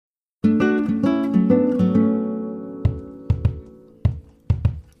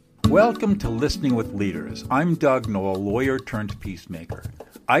Welcome to Listening with Leaders. I'm Doug Knoll, lawyer turned peacemaker.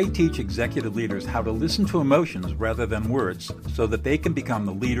 I teach executive leaders how to listen to emotions rather than words so that they can become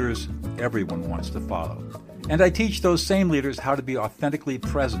the leaders everyone wants to follow. And I teach those same leaders how to be authentically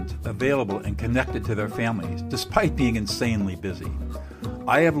present, available, and connected to their families, despite being insanely busy.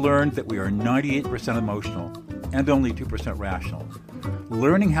 I have learned that we are 98% emotional and only 2% rational.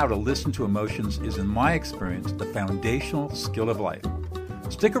 Learning how to listen to emotions is, in my experience, the foundational skill of life.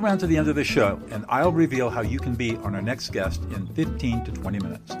 Stick around to the end of the show, and I'll reveal how you can be on our next guest in 15 to 20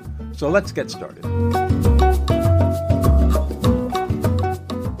 minutes. So let's get started.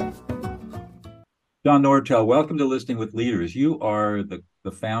 Shawn Noratel, welcome to Listening with Leaders. You are the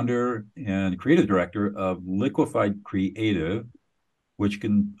founder and creative director of Liquified Creative, which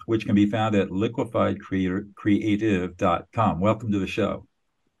can be found at liquifiedcreative.com. Welcome to the show.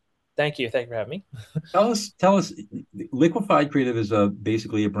 Thank you. Thank you for having me. Tell us, Liquified Creative is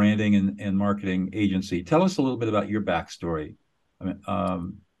basically a branding and marketing agency. Tell us a little bit about your backstory. I mean,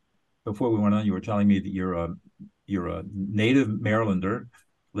 before we went on, you were telling me that you're a native Marylander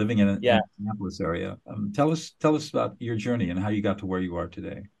living in the Annapolis area. Tell us about your journey and how you got to where you are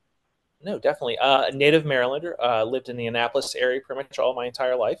today. No, definitely. A native Marylander, lived in the Annapolis area pretty much all my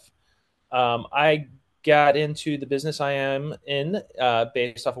entire life. I got into the business I am in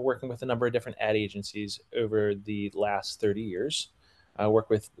based off of working with a number of different ad agencies over the last 30 years. I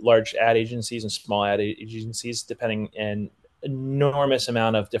work with large ad agencies and small ad agencies, depending an enormous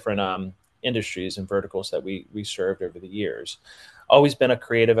amount of different industries and verticals that we served over the years. Always been a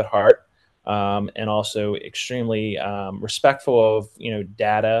creative at heart, and also extremely respectful of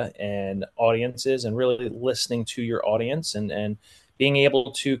data and audiences, and really listening to your audience and being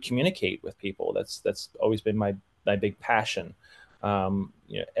able to communicate with people. That's always been my big passion.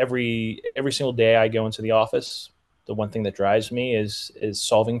 Every single day I go into the office, the one thing that drives me is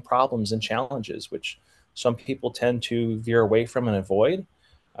solving problems and challenges, which some people tend to veer away from and avoid.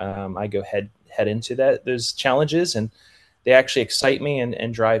 I go head into those challenges, and they actually excite me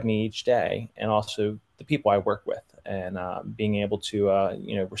and drive me each day, and also the people I work with, and being able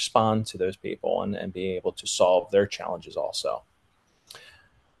to respond to those people and being able to solve their challenges also.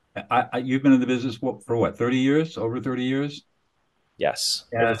 You've been in the business for what, 30 years? Over 30 years? Yes,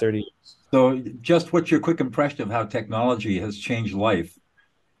 over 30 years. So just what's your quick impression of how technology has changed life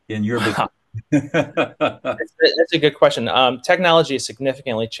in your business? That's a good question. Technology has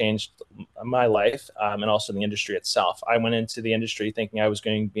significantly changed my life, and also the industry itself. I went into the industry thinking I was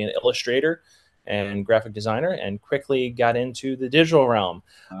going to be an illustrator and graphic designer, and quickly got into the digital realm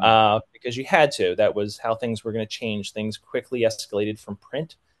because you had to. That was how things were going to change. Things quickly escalated from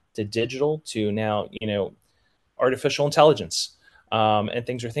print to digital to now, artificial intelligence. And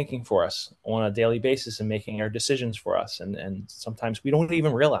things are thinking for us on a daily basis and making our decisions for us. And sometimes we don't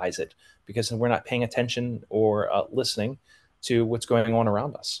even realize it because we're not paying attention or listening to what's going on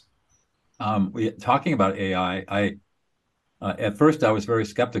around us. Talking about AI, at first I was very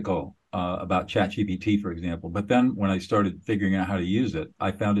skeptical about ChatGPT, for example. But then when I started figuring out how to use it,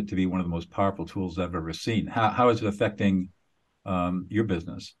 I found it to be one of the most powerful tools I've ever seen. How is it affecting your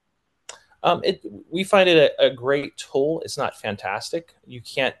business? We find it a great tool. It's not fantastic. You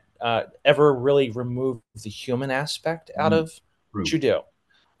can't ever really remove the human aspect out of what you do.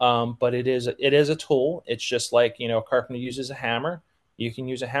 But it is a tool. It's just like, a carpenter uses a hammer. You can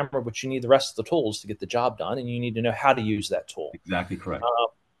use a hammer, but you need the rest of the tools to get the job done, and you need to know how to use that tool. Exactly correct.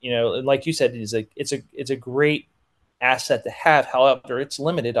 Like you said, it's a great asset to have. However, it's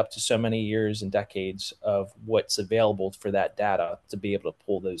limited up to so many years and decades of what's available for that data to be able to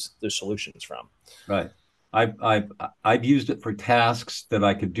pull those solutions from. Right. I've used it for tasks that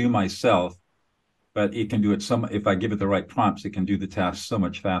I could do myself, but it can do it if I give it the right prompts, it can do the task so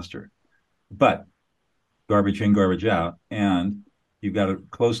much faster. But garbage in, garbage out, and you've got to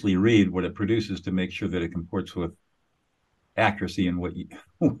closely read what it produces to make sure that it comports with accuracy and what you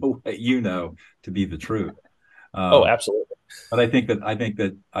know to be the truth. Absolutely. But I think that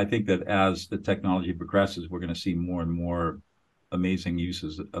as the technology progresses, we're going to see more and more amazing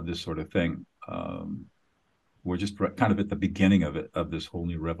uses of this sort of thing. We're just kind of at the beginning of this whole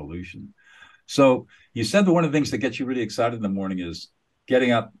new revolution. So you said that one of the things that gets you really excited in the morning is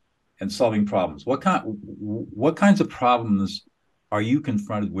getting up and solving problems. What kinds of problems are you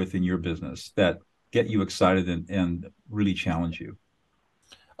confronted with in your business that get you excited and really challenge you?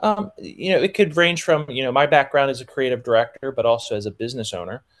 It could range from, my background as a creative director, but also as a business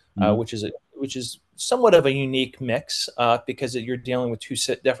owner, which is somewhat of a unique mix because you're dealing with two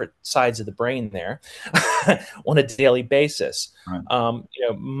different sides of the brain there on a daily basis. Right. The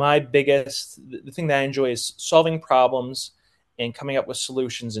thing that I enjoy is solving problems and coming up with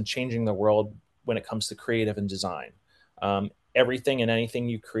solutions and changing the world when it comes to creative and design. Everything and anything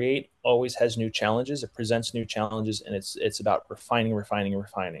you create always has new challenges. It presents new challenges, and it's about refining, refining,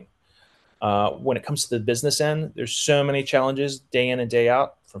 refining. When it comes to the business end, there's so many challenges day in and day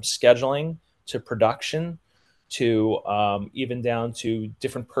out, from scheduling to production to even down to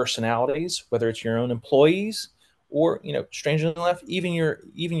different personalities, whether it's your own employees or, strangely enough, even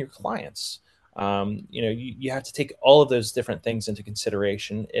your clients. You have to take all of those different things into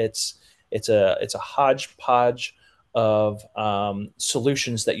consideration. It's a hodgepodge of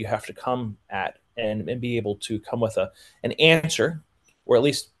solutions that you have to come at and be able to come with an answer, or at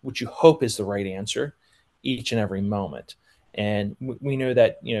least what you hope is the right answer, each and every moment. And we know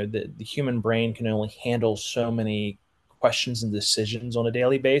that the human brain can only handle so many questions and decisions on a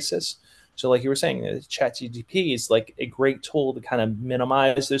daily basis. So, like you were saying, ChatGPT is like a great tool to kind of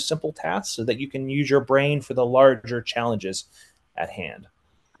minimize those simple tasks so that you can use your brain for the larger challenges at hand.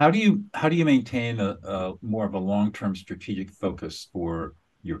 How do you maintain a more of a long-term strategic focus for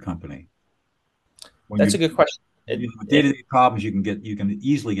your company when you're That's a good question. dealing with day-to-day problems? You can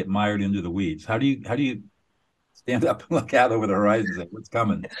easily get mired into the weeds. How do you stand up and look out over the horizon and say what's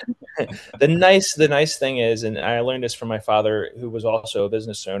coming? The nice thing is, and I learned this from my father, who was also a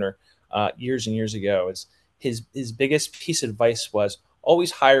business owner years and years ago, is his biggest piece of advice was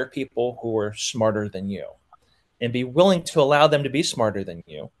always hire people who are smarter than you, and be willing to allow them to be smarter than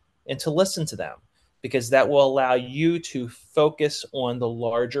you and to listen to them, because that will allow you to focus on the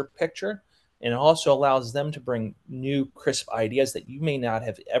larger picture, and it also allows them to bring new crisp ideas that you may not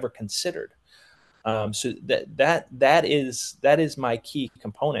have ever considered. So that is my key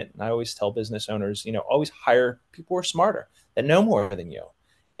component. And I always tell business owners, always hire people who are smarter, that know more than you,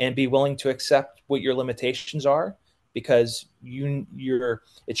 and be willing to accept what your limitations are, because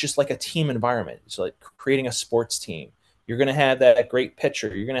it's just like a team environment. It's like creating a sports team. You're going to have that great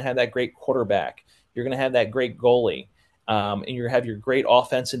pitcher. You're going to have that great quarterback. You're going to have that great goalie, and you're going to have your great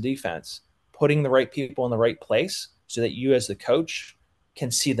offense and defense. Putting the right people in the right place so that you, as the coach,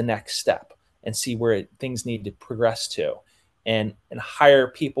 can see the next step and see where things need to progress to, and hire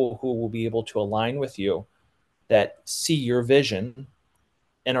people who will be able to align with you, that see your vision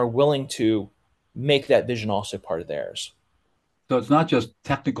and are willing to make that vision also part of theirs. So it's not just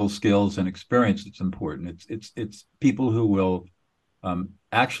technical skills and experience that's important. It's people who will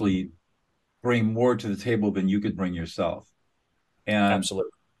actually bring more to the table than you could bring yourself, and Absolutely.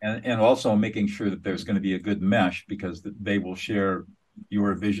 and also making sure that there's going to be a good mesh because they will share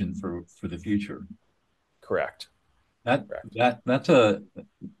your vision for the future. Correct. That Correct.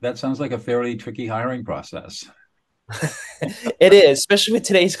 that sounds like a fairly tricky hiring process. It is, especially with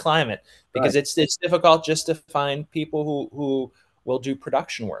today's climate, because Right, it's difficult just to find people who will do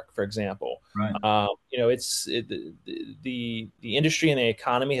production work, for example. right. The industry and the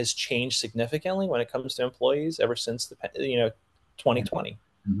economy has changed significantly when it comes to employees ever since 2020.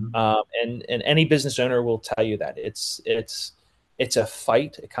 Mhm. And any business owner will tell you that it's a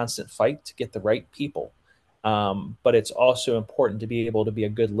fight, a constant fight to get the right people. But it's also important to be able to be a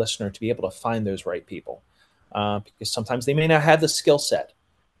good listener, to be able to find those right people, because sometimes they may not have the skill set,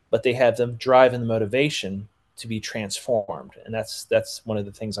 but they have the drive and the motivation to be transformed, and that's one of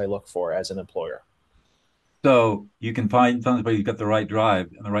the things I look for as an employer. So you can find somebody who's got the right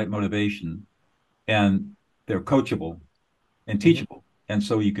drive and the right motivation, and they're coachable and Hmm. teachable, and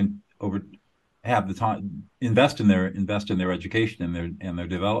so you can over have the time invest in their education and their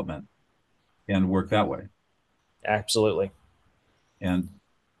development and work that way. Absolutely. And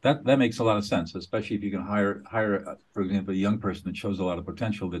that makes a lot of sense, especially if you can hire for example, a young person that shows a lot of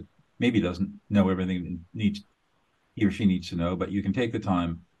potential that maybe doesn't know everything that he or she needs to know, but you can take the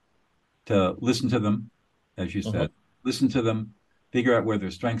time to listen to them, as you Hmm. said, listen to them, figure out where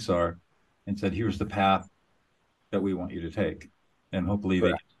their strengths are, and said, here's the path that we want you to take. And hopefully they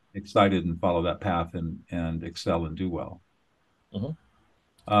get Correct. excited and follow that path and excel and do well. Hmm. Um,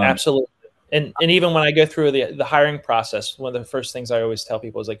 Absolutely. And even when I go through the hiring process, one of the first things I always tell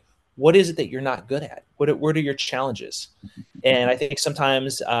people is like, what is it that you're not good at? What are your challenges? And I think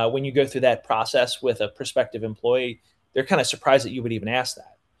sometimes when you go through that process with a prospective employee, they're kind of surprised that you would even ask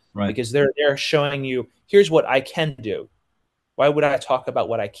that, right. because they're showing you, here's what I can do. Why would I talk about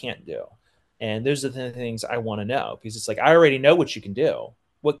what I can't do? And those are the things I want to know, because it's like, I already know what you can do.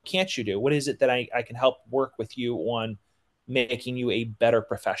 What can't you do? What is it that I can help work with you on making you a better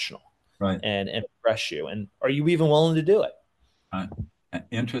professional, Right. and impress you? And are you even willing to do it? Right.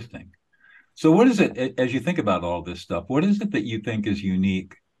 Interesting. So what is it, as you think about all this stuff, what is it that you think is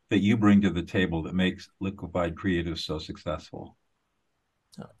unique that you bring to the table that makes Liquified Creative so successful?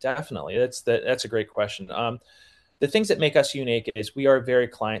 Oh, definitely. That's a great question. The things that make us unique is we are very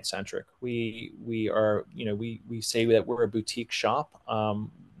client centric. We are, you know, we say that we're a boutique shop. A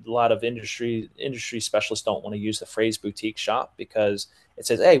lot of industry specialists don't want to use the phrase boutique shop because it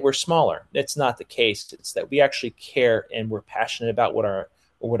says, hey, we're smaller. It's not the case. It's that we actually care and we're passionate about what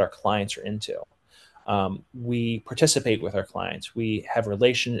our clients are into. We participate with our clients. We have a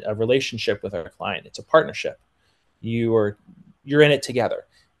relationship with our client. It's a partnership. You're in it together.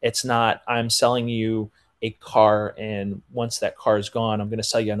 It's not I'm selling you a car and once that car is gone, I'm going to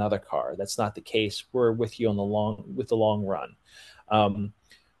sell you another car. That's not the case. We're with you on the long run.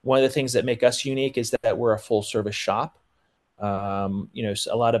 One of the things that make us unique is that we're a full service shop. You know,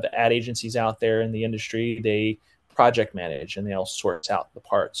 a lot of ad agencies out there in the industry, they project manage and they'll source out the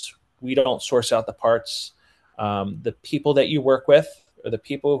parts. We don't source out the parts. The people that you work with are the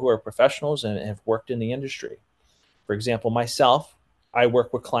people who are professionals and have worked in the industry. For example, myself, I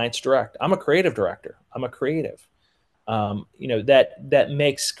work with clients direct. I'm a creative director. I'm a creative. You know, that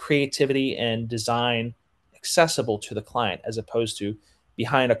makes creativity and design accessible to the client as opposed to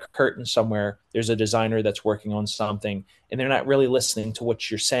behind a curtain somewhere there's a designer that's working on something and they're not really listening to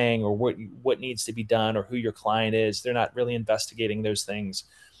what you're saying or what needs to be done or who your client is. They're not really investigating those things.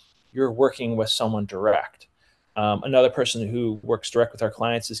 You're working with someone direct. Another person who works direct with our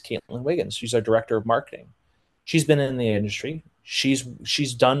clients is Caitlin Wiggins. She's our director of marketing. She's been in the industry. She's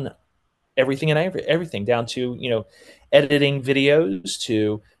done everything and everything down to, you know, editing videos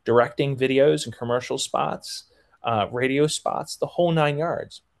to directing videos and commercial spots, radio spots, the whole 9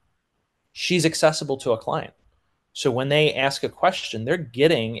 yards. She's accessible to a client. So when they ask a question, they're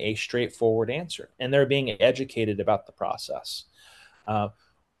getting a straightforward answer and they're being educated about the process.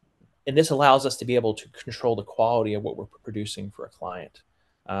 And this allows us to be able to control the quality of what we're producing for a client.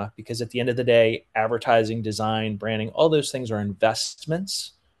 Because at the end of the day, advertising, design, branding, all those things are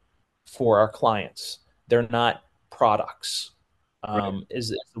investments for our clients. They're not products. Right.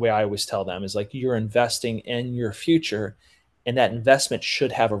 Is the way I always tell them is like you're investing in your future and that investment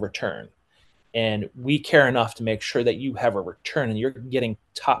should have a return. And we care enough to make sure that you have a return and you're getting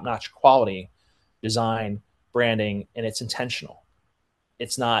top-notch quality design, branding, and it's intentional.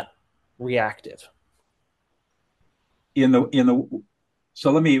 It's not reactive. In the so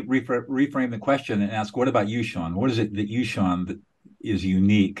let me reframe the question and ask, what about you, Shawn? What is it that you, Shawn, that is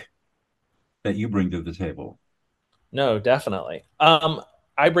unique that you bring to the table? No, definitely.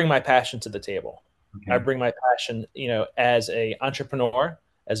 I bring my passion to the table. I Okay. bring my passion, you know, as a entrepreneur,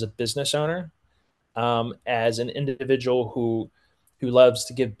 as a business owner, as an individual who loves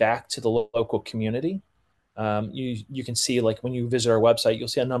to give back to the local community. You can see like when you visit our website, you'll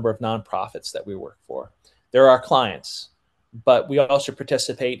see a number of nonprofits that we work for. They're our clients, but we also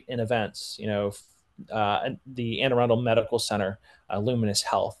participate in events. You know, the Anne Arundel Medical Center, Luminous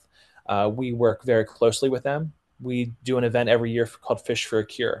Health. We work very closely with them. We do an event every year called Fish for a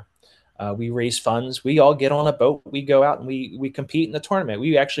Cure. We raise funds. We all get on a boat. We go out and we compete in the tournament.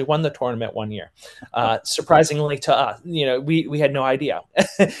 We actually won the tournament one year. Surprisingly to us, you know, we had no idea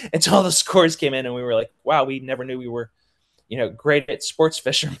until the scores came in, and we were like, "Wow, we never knew we were, you know, great at sports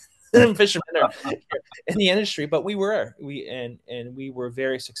fishermen." Fishermen are in the industry, but we were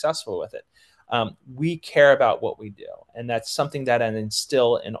very successful with it. We care about what we do, and that's something that I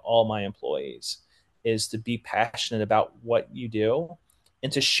instill in all my employees is to be passionate about what you do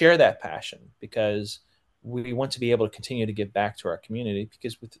and to share that passion because we want to be able to continue to give back to our community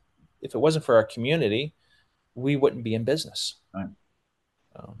because if it wasn't for our community, we wouldn't be in business. Right.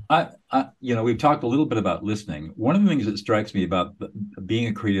 Um, You know, we've talked a little bit about listening. One of the things that strikes me about being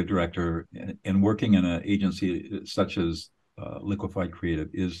a creative director and working in an agency such as Liquified Creative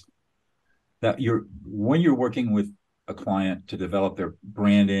is that when you're working with a client to develop their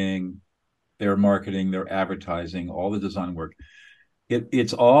branding, their marketing, their advertising, all the design work,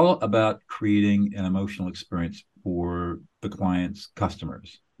 it's all about creating an emotional experience for the client's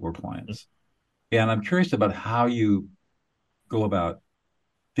customers or clients. And I'm curious about how you go about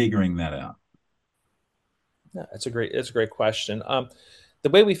figuring that out. yeah, it's a great question. The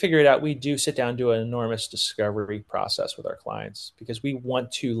way we figure it out, we do sit down and do an enormous discovery process with our clients because we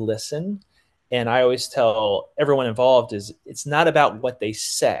want to listen. And I always tell everyone involved is it's not about what they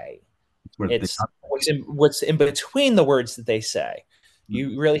say. It's what they It's what's in between the words that they say. mm-hmm.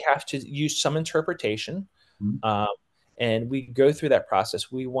 You really have to use some interpretation, um, and we go through that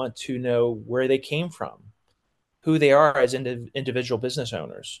process. We want to know where they came from, who they are as individual business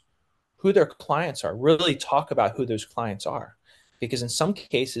owners, who their clients are. Really talk about who those clients are, because in some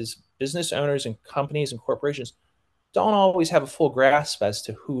cases, business owners and companies and corporations don't always have a full grasp as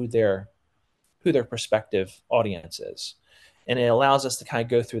to who their prospective audience is. and it allows us to kind of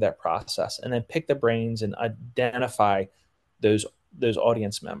go through that process and then pick the brains and identify those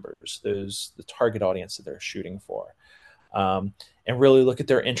audience members, the target audience that they're shooting for, and really look at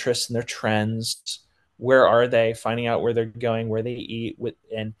their interests and their trends. Where are they? Finding out where they're going, where they eat,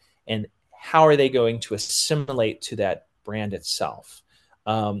 and how are they going to assimilate to that brand itself.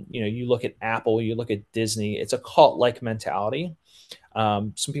 You look at Apple, you look at Disney. It's a cult-like mentality.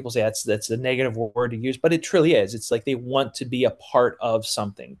 Some people say that's a negative word to use, but it truly is. It's like they want to be a part of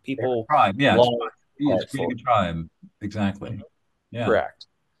something. People Tribe. Yeah, long it's for creating a tribe. Exactly. Mhm. Yeah. Correct.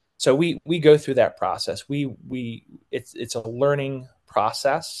 So we go through that process. It's a learning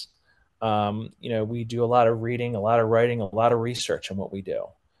process. We do a lot of reading, a lot of writing, a lot of research in what we do.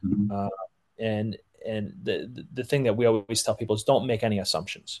 Mhm. Uh, and the thing that we always tell people is don't make any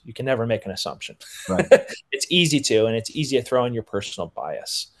assumptions. You can never make an assumption. Right. It's easy to, and it's easy to throw in your personal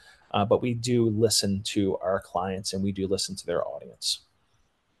bias. But we do listen to our clients and we do listen to their audience.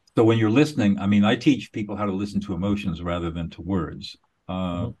 So when you're listening, I mean, I teach people how to listen to emotions rather than to words.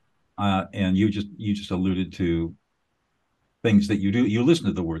 Uh, Mhm. and you just alluded to things that you do. You listen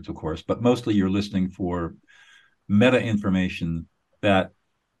to the words, of course, but mostly you're listening for meta information that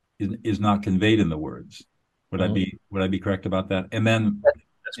is not conveyed in the words. Mhm. Would I be correct about that? And then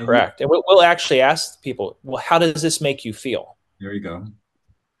That's and you, correct. And we'll actually ask people, well, how does this make you feel? there you go.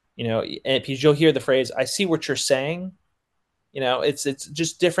 And because you'll hear the phrase, I see what you're saying. It's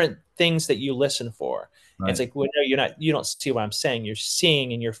just different things that you listen for. And it's Right. like, well, no, you don't see what I'm saying. You're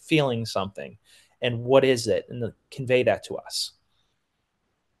seeing and you're feeling something. And what is it? And convey that to us.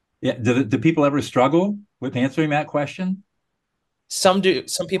 Yeah. Do people ever struggle with answering that question? Some do,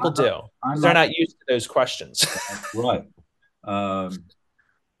 some people I'm not. do, I'm because they're not. not used to those questions. Right. Um,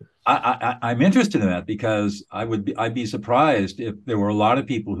 I'm interested in that because I'd be surprised if there were a lot of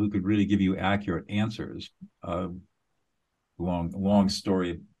people who could really give you accurate answers. Uh, long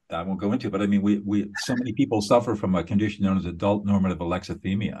story that I won't go into, but I mean, we so many people suffer from a condition known as adult normative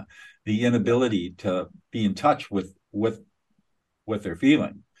alexithymia, the inability to be in touch with what they're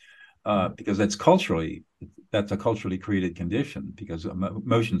feeling, because that's a culturally created condition because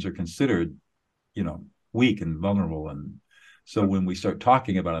emotions are considered, you know, weak and vulnerable. And so when we start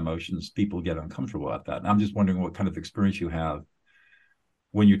talking about emotions, people get uncomfortable at that. And I'm just wondering what kind of experience you have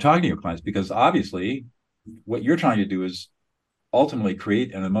when you're talking to your clients, because obviously what you're trying to do is ultimately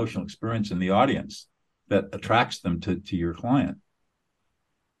create an emotional experience in the audience that attracts them to your client.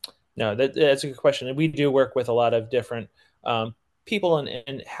 No, that's a good question. And we do work with a lot of different people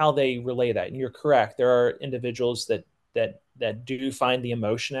and how they relay that. And you're correct. There are individuals that do find the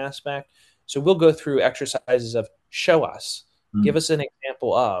emotion aspect. So we'll go through exercises of show us, give Mm. us an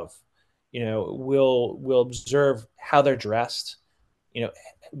example of, we'll observe how they're dressed,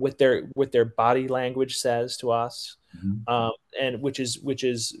 what their body language says to us, Mhm. and which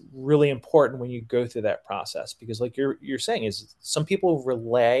is really important when you go through that process, because like you're saying, is some people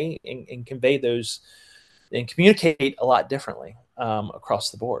relay and convey those and communicate a lot differently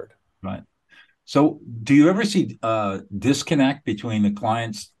across the board. Right. So do you ever see disconnect between the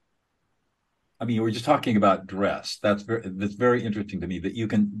clients? I mean, we're just talking about dress. That's very interesting to me that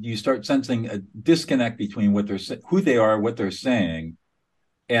you start sensing a disconnect between who they are, what they're saying,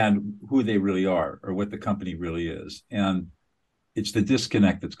 and who they really are, or what the company really is. And it's the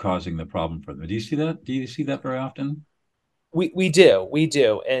disconnect that's causing the problem for them. Do you see that? Do you see that very often? We do,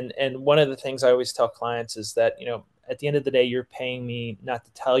 and one of the things I always tell clients is that at the end of the day, you're paying me not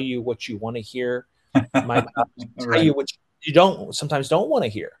to tell you what you want to hear. My job is to tell Right. you what you don't sometimes don't want to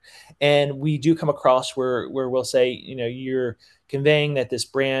hear. And we do come across where we'll say, you're conveying that this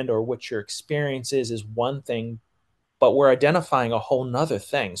brand or what your experience is one thing, but we're identifying a whole nother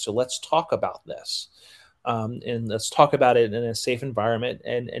thing. So let's talk about this. And let's talk about it in a safe environment,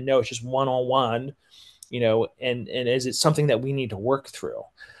 and no, it's just one-on-one, and is it something that we need to work through?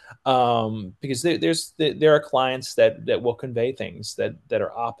 Because there are clients that will convey things that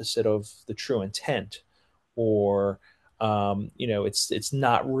are opposite of the true intent, or it's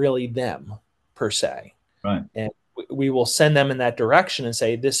not really them per se, Right. and we will send them in that direction and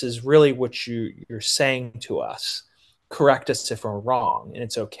say, this is really what you're saying to us. Correct us if we're wrong, and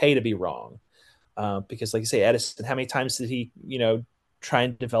it's okay to be wrong. Because like you say, Edison, how many times did he try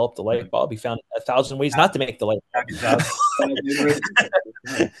and develop the light bulb? He found 1,000 ways not to make the light bulb.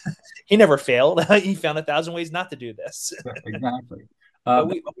 He never failed. He found 1,000 ways not to do this. Exactly. But But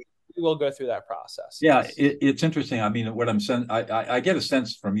we will go through that process. yeah, Yes. it's interesting. I mean, what I'm saying, I get a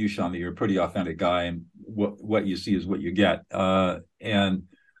sense from you, Shawn, that you're a pretty authentic guy, and what you see is what you get. And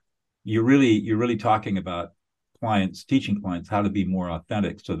you're really talking about clients, teaching clients how to be more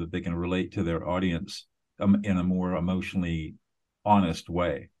authentic so that they can relate to their audience in a more emotionally honest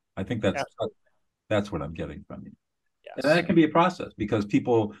way. I think Absolutely. that's what I'm getting from you. And Yes. that can be a process because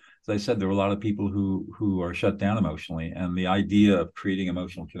people, as I said, there are a lot of people who are shut down emotionally, and the idea of creating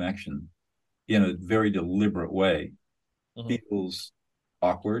emotional connection in a very deliberate way Hmm. feels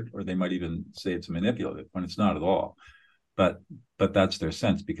awkward, or they might even say it's manipulative when it's not at all. But that's their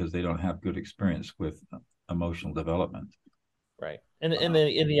sense because they don't have good experience with emotional development. Right. And Uh,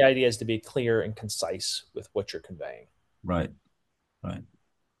 the idea is to be clear and concise with what you're conveying. right, right.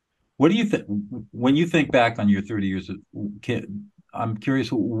 What do you think when you think back on your 30 years? I'm curious,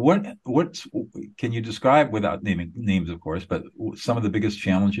 what's can you describe without naming names, of course, but some of the biggest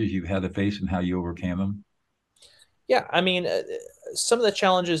challenges you've had to face and how you overcame them? Yeah, I mean, some of the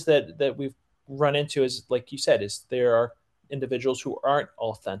challenges that we've run into is, like you said, is there are individuals who aren't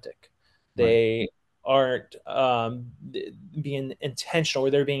authentic. Right, They aren't being intentional,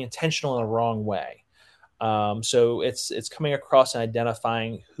 or they're being intentional in the wrong way. So it's coming across and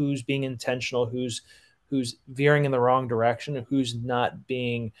identifying who's being intentional, who's veering in the wrong direction, who's not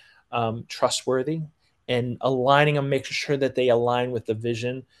being trustworthy, and aligning them, making sure that they align with the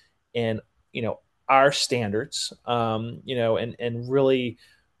vision and you know our standards, and really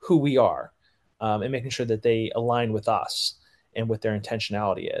who we are, and making sure that they align with us and what their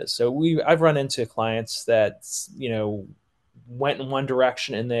intentionality is. So I've run into clients that went in one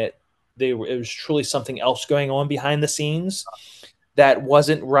direction, and that it was truly something else going on behind the scenes that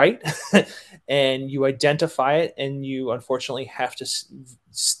wasn't right. And you identify it, and you unfortunately have to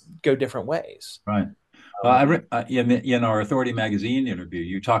go different ways. right. um, In our Authority Magazine interview,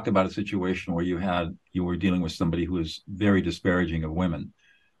 you talked about a situation where you were dealing with somebody who was very disparaging of women,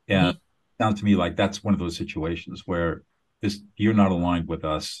 and mhm. it sounds to me like that's one of those situations where you're not aligned with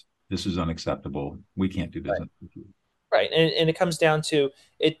us. This is unacceptable. We can't do business with you. Right, and it comes down to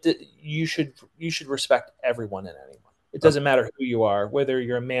it. You should respect everyone and anyone. It Okay, doesn't matter who you are, whether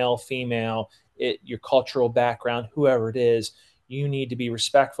you're a male, female, your cultural background, whoever it is. You need to be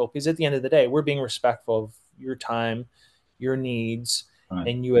respectful, because at the end of the day, we're being respectful of your time, your needs, right,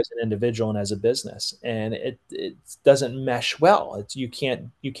 and you as an individual and as a business. And it doesn't mesh well. You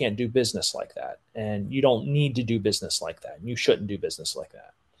can't do business like that, and you don't need to do business like that. And you shouldn't do business like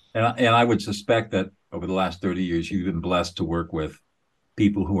that. and I would suspect that over the last 30 years, you've been blessed to work with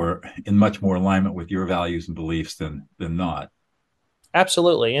people who are in much more alignment with your values and beliefs than not.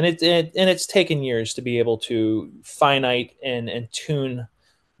 Absolutely, and it's taken years to be able to finite and tune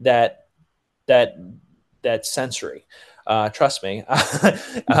that that that sensory. Trust me,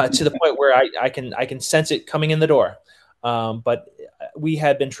 to the point where I can sense it coming in the door. But we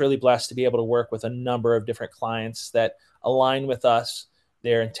have been truly blessed to be able to work with a number of different clients that align with us.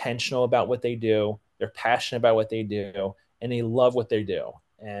 They're intentional about what they do. They're passionate about what they do, and they love what they do.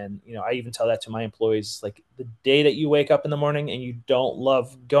 And I even tell that to my employees, like, the day that you wake up in the morning and you don't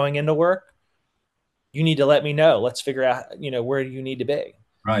love going into work, you need to let me know. Let's figure out, where you need to be,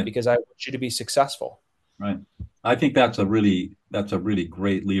 Right, because I want you to be successful. right. I think that's a really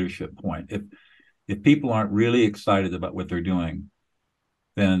great leadership point. If people aren't really excited about what they're doing,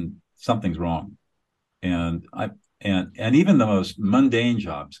 then something's wrong. And I and even the most mundane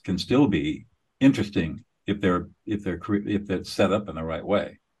jobs can still be interesting if they're set up in the right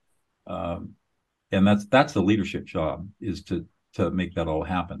way. Um, and that's the leadership job, is to make that all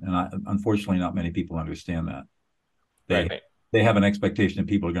happen. And unfortunately, not many people understand that. They Right. they have an expectation that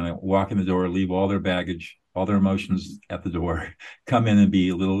people are going to walk in the door, leave all their baggage, all their emotions at the door, come in and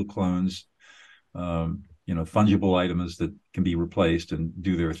be little clones, fungible items that can be replaced and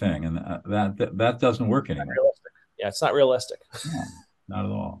do their thing. And that doesn't work Not anymore. realistic. Yeah, it's not realistic. No, not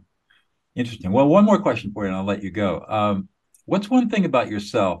at all. Interesting. Well, one more question for you, and I'll let you go. What's one thing about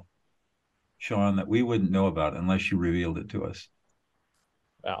yourself, Shawn, that we wouldn't know about unless you revealed it to us?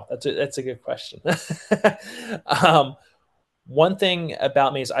 Wow, that's a good question. um, One thing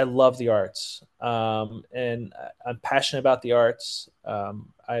about me is I love the arts, and I'm passionate about the arts.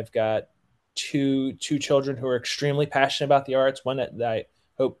 I've got two children who are extremely passionate about the arts. One that I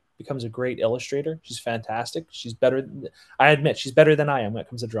hope becomes a great illustrator. She's fantastic. I admit, she's better than I am when it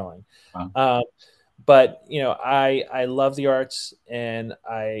comes to drawing. Wow. Um, but I love the arts, and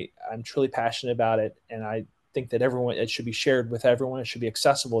I'm truly passionate about it, and I think that it should be shared with everyone. It should be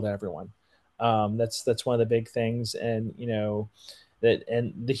accessible to everyone. That's one of the big things. And that,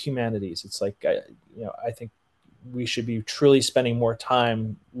 and the humanities. It's like, I think we should be truly spending more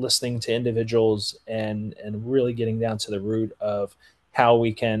time listening to individuals, and really getting down to the root of how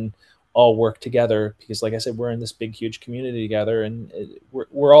we can all work together, because, like I said, we're in this big huge community together, and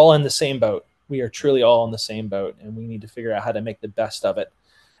we're all in the same boat. We are truly all in the same boat, and we need to figure out how to make the best of it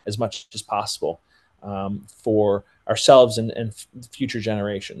as much as possible. for ourselves and future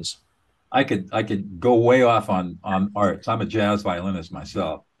generations. I could go way off on arts. I'm a jazz violinist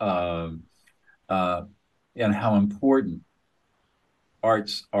myself, and how important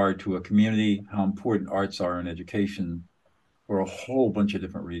arts are to a community, how important arts are in education for a whole bunch of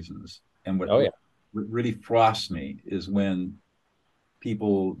different reasons. And what really frosts me is when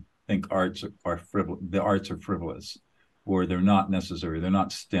people think arts are frivolous, the arts are frivolous, or they're not necessary, they're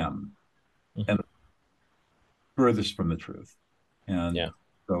not STEM, and furthest from the truth. And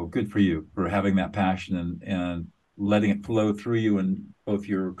so good for you for having that passion and letting it flow through you in both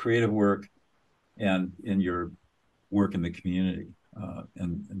your creative work and in your work in the community,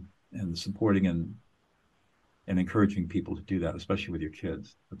 and supporting and encouraging people to do that, especially with your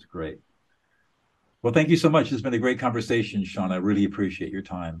kids. That's great. Well, thank you so much. It's been a great conversation, Shawn. I really appreciate your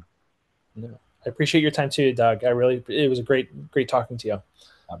time. No, I appreciate your time too, Doug. It was a great talking to you.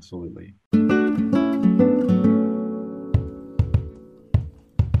 Absolutely.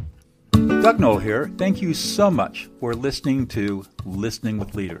 Doug Noll here. Thank you so much for listening to Listening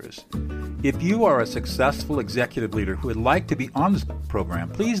with Leaders. If you are a successful executive leader who would like to be on this program,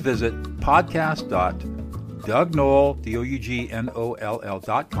 please visit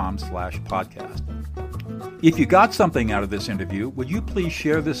podcast.dougnoll.com/podcast. If you got something out of this interview, would you please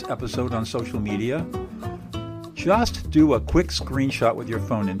share this episode on social media? Just do a quick screenshot with your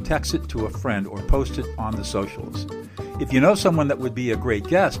phone and text it to a friend or post it on the socials. If you know someone that would be a great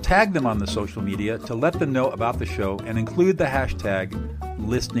guest, tag them on the social media to let them know about the show and include the hashtag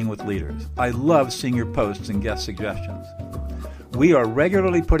Listening with Leaders. I love seeing your posts and guest suggestions. We are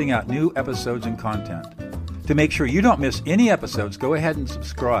regularly putting out new episodes and content. To make sure you don't miss any episodes, go ahead and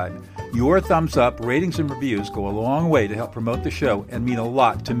subscribe. Your thumbs up, ratings, and reviews go a long way to help promote the show and mean a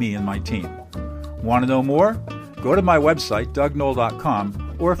lot to me and my team. Want to know more? Go to my website,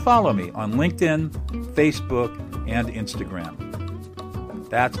 dougnoll.com, or follow me on LinkedIn, Facebook, and Instagram.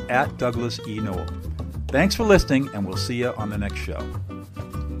 That's at Douglas E. Noll. Thanks for listening, and we'll see you on the next show.